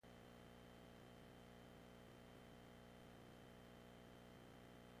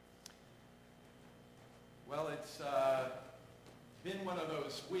it's been one of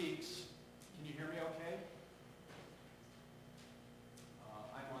those weeks. Can you hear me okay?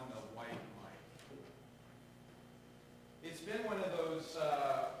 I'm on the white mic. It's been one of those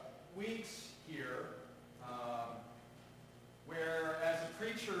weeks here where as a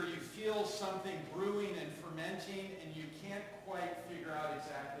preacher you feel something brewing and fermenting and you can't quite figure out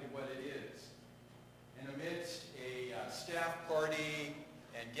exactly what it is. And amidst a staff party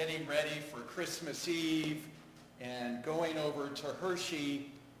and getting ready for Christmas Eve and going over to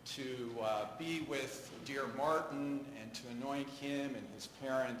Hershey to be with dear Martin and to anoint him and his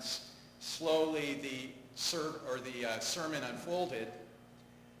parents, slowly the sermon unfolded.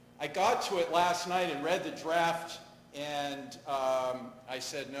 I got to it last night and read the draft, and I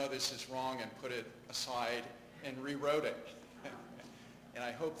said, no, this is wrong, and put it aside and rewrote it. And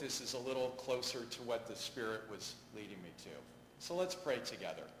I hope this is a little closer to what the Spirit was leading me to. So let's pray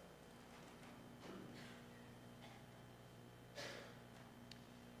together.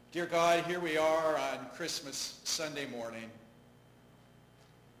 Dear God, here we are on Christmas Sunday morning,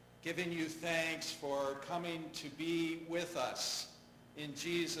 giving you thanks for coming to be with us in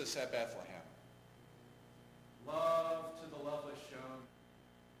Jesus at Bethlehem. Love to the loveless shown.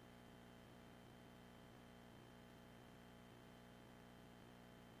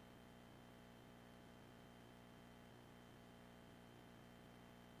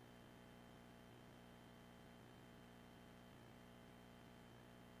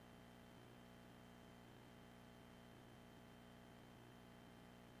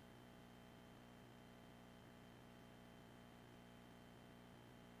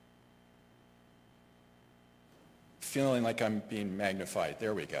 Feeling like I'm being magnified.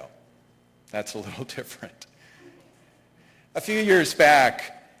 There we go. That's a little different. A few years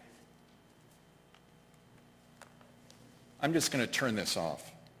back, I'm just going to turn this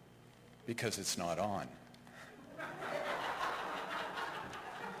off because it's not on.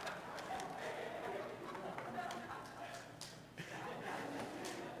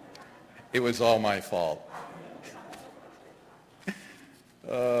 It was all my fault.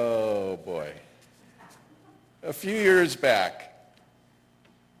 Oh, boy. A few years back,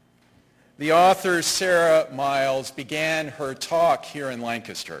 the author Sarah Miles began her talk here in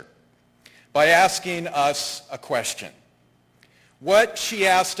Lancaster by asking us a question. What, she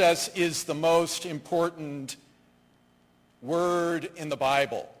asked us, is the most important word in the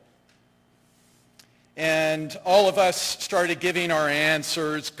Bible? And all of us started giving our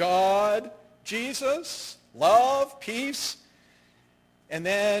answers: God, Jesus, love, peace. And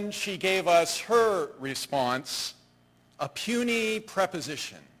then she gave us her response, a puny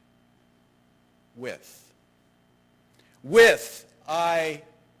preposition, with. With, I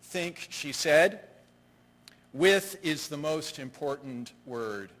think she said, with is the most important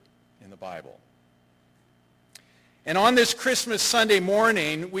word in the Bible. And on this Christmas Sunday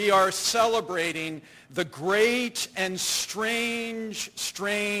morning, we are celebrating the great and strange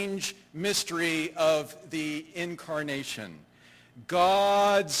mystery of the Incarnation.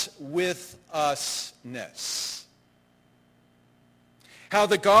 God's with usness. How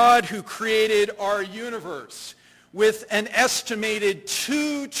the God who created our universe with an estimated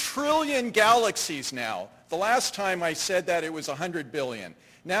 2 trillion galaxies now. The last time I said that it was 100 billion.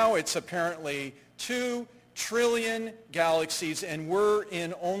 Now it's apparently 2 trillion galaxies, and we're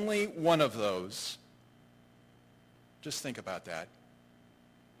in only one of those. Just think about that.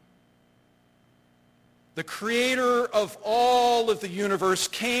 The creator of all of the universe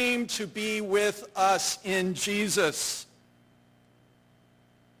came to be with us in Jesus.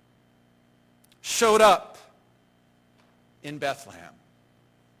 Showed up in Bethlehem.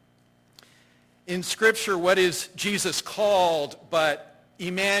 In Scripture, what is Jesus called but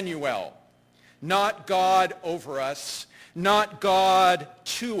Emmanuel? Not God over us, not God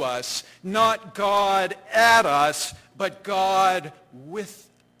to us, not God at us, but God with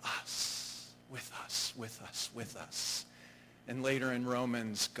us. With us. And later in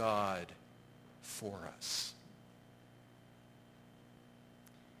Romans, God for us.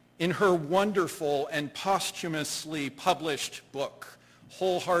 In her wonderful and posthumously published book,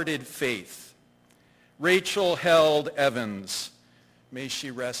 Wholehearted Faith, Rachel Held Evans, may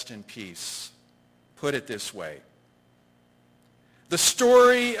she rest in peace, put it this way: the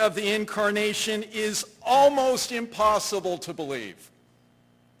story of the Incarnation is almost impossible to believe.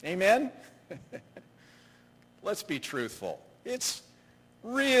 Amen? Let's be truthful. It's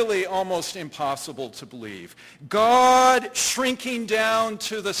really almost impossible to believe. God shrinking down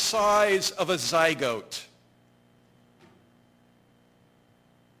to the size of a zygote.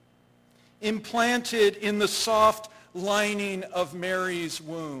 Implanted in the soft lining of Mary's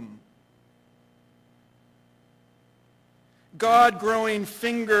womb. God growing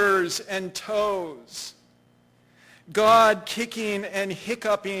fingers and toes, God kicking and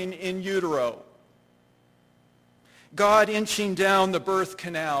hiccuping in utero, God inching down the birth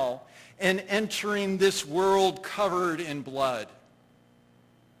canal and entering this world covered in blood.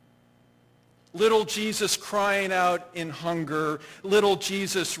 Little Jesus crying out in hunger, little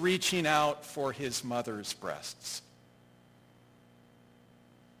Jesus reaching out for his mother's breasts.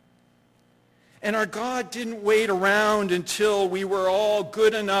 And our God didn't wait around until we were all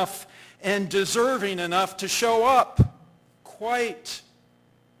good enough and deserving enough to show up. Quite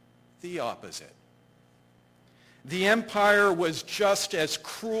the opposite. The empire was just as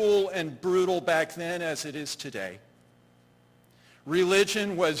cruel and brutal back then as it is today.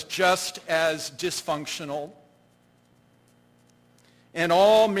 Religion was just as dysfunctional. And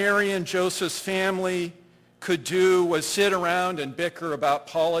all Mary and Joseph's family could do was sit around and bicker about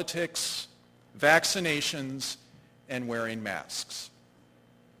politics, vaccinations, and wearing masks.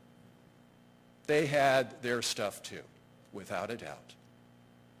 They had their stuff too, without a doubt.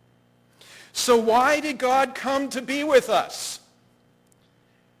 So why did God come to be with us?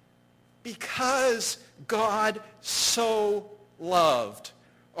 Because God so loved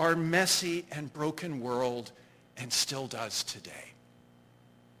our messy and broken world and still does today.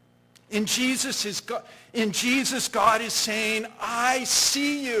 In Jesus, God is saying, I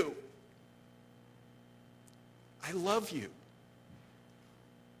see you. I love you.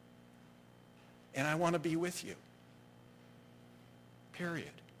 And I want to be with you.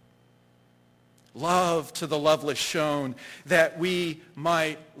 Period. Love to the loveless shown, that we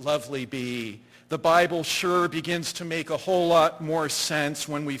might lovely be. The Bible sure begins to make a whole lot more sense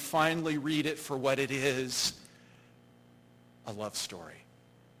when we finally read it for what it is, a love story.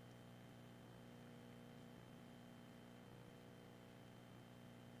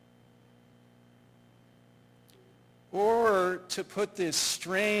 Or to put this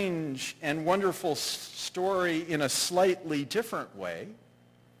strange and wonderful story in a slightly different way,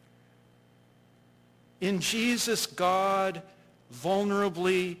 in Jesus, God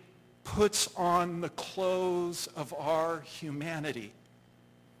vulnerably puts on the clothes of our humanity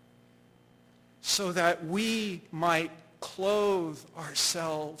so that we might clothe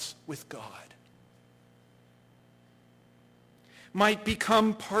ourselves with God, might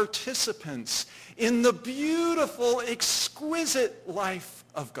become participants in the beautiful, exquisite life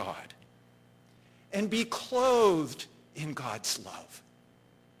of God, and be clothed in God's love.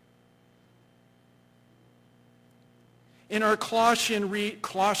 In our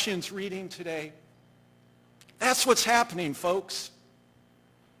Colossians reading today, that's what's happening, folks.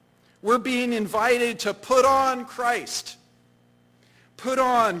 We're being invited to put on Christ. Put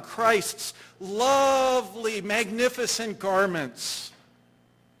on Christ's lovely, magnificent garments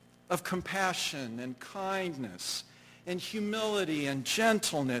of compassion and kindness and humility and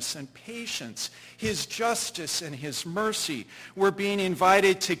gentleness and patience, his justice and his mercy. We're being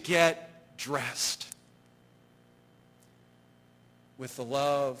invited to get dressed with the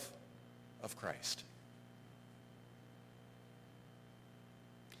love of Christ.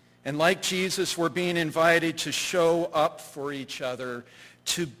 And like Jesus, we're being invited to show up for each other,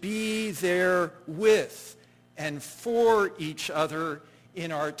 to be there with and for each other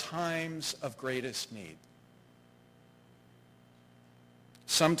in our times of greatest need.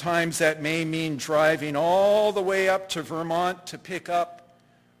 Sometimes that may mean driving all the way up to Vermont to pick up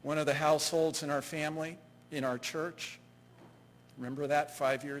one of the households in our family, in our church. Remember that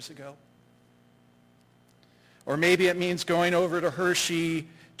 5 years ago? Or maybe it means going over to Hershey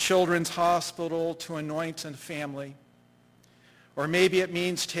Children's Hospital to anoint a family. Or maybe it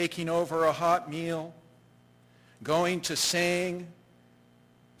means taking over a hot meal, going to sing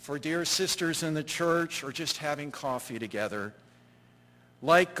for dear sisters in the church, or just having coffee together.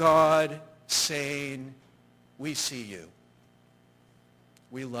 Like God saying, we see you,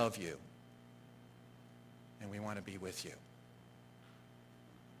 we love you, and we want to be with you.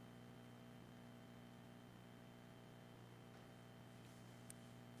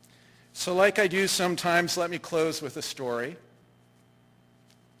 So like I do sometimes, let me close with a story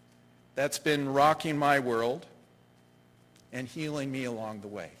that's been rocking my world and healing me along the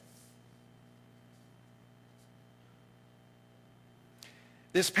way.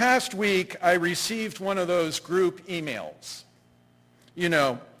 This past week, I received one of those group emails,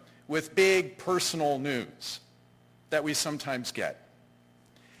 with big personal news that we sometimes get.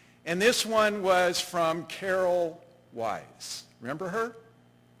 And this one was from Carol Wise. Remember her?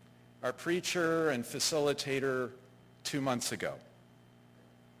 Our preacher and facilitator 2 months ago.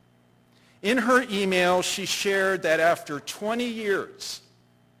 In her email, she shared that after 20 years,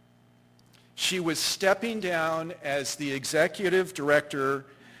 she was stepping down as the executive director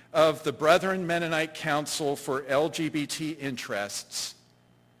of the Brethren Mennonite Council for LGBT Interests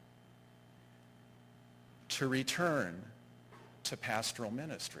to return to pastoral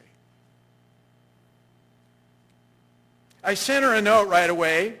ministry. I sent her a note right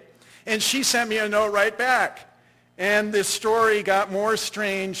away, and she sent me a note right back. And this story got more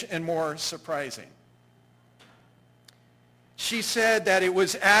strange and more surprising. She said that it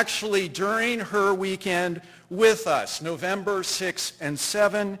was actually during her weekend with us, November 6 and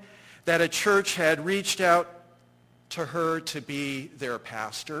 7, that a church had reached out to her to be their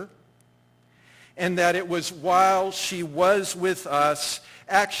pastor, and that it was while she was with us,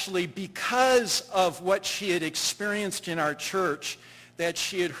 actually because of what she had experienced in our church, that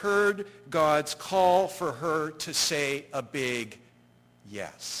she had heard God's call for her to say a big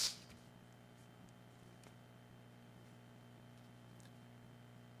yes.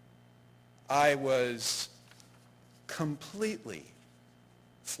 I was completely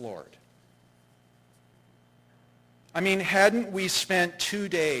floored. I mean, hadn't we spent 2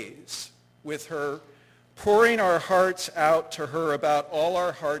 days with her, pouring our hearts out to her about all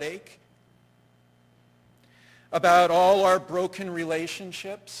our heartache, about all our broken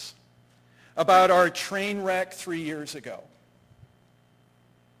relationships, about our train wreck 3 years ago?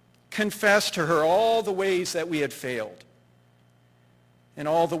 Confessed to her all the ways that we had failed, and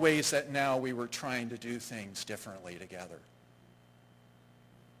all the ways that now we were trying to do things differently together.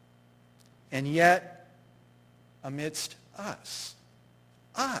 And yet, amidst us,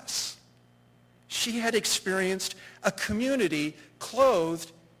 she had experienced a community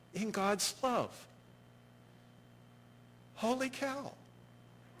clothed in God's love. Holy cow.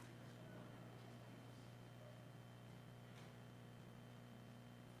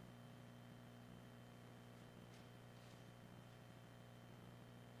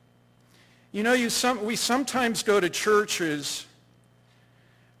 You know, we sometimes go to churches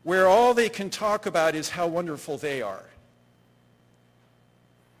where all they can talk about is how wonderful they are,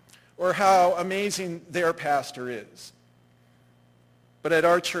 or how amazing their pastor is. But at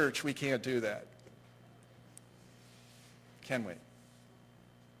our church, we can't do that. Can we?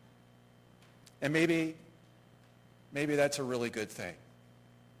 And maybe that's a really good thing.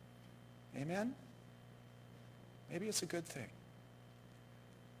 Amen? Maybe it's a good thing.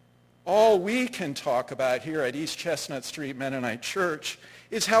 All we can talk about here at East Chestnut Street Mennonite Church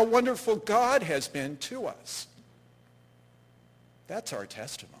is how wonderful God has been to us. That's our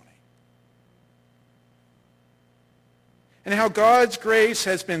testimony. And how God's grace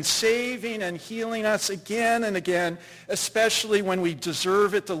has been saving and healing us again and again, especially when we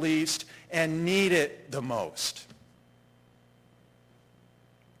deserve it the least and need it the most.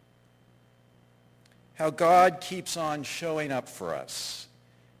 How God keeps on showing up for us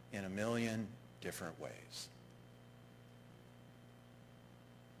in a million different ways.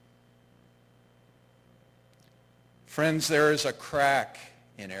 Friends, there is a crack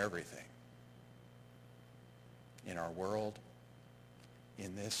in everything. In our world,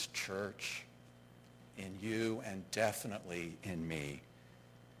 in this church, in you, and definitely in me.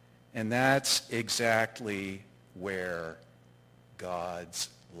 And that's exactly where God's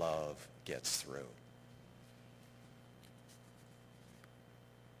love gets through.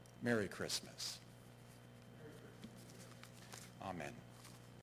 Merry Christmas. Amen.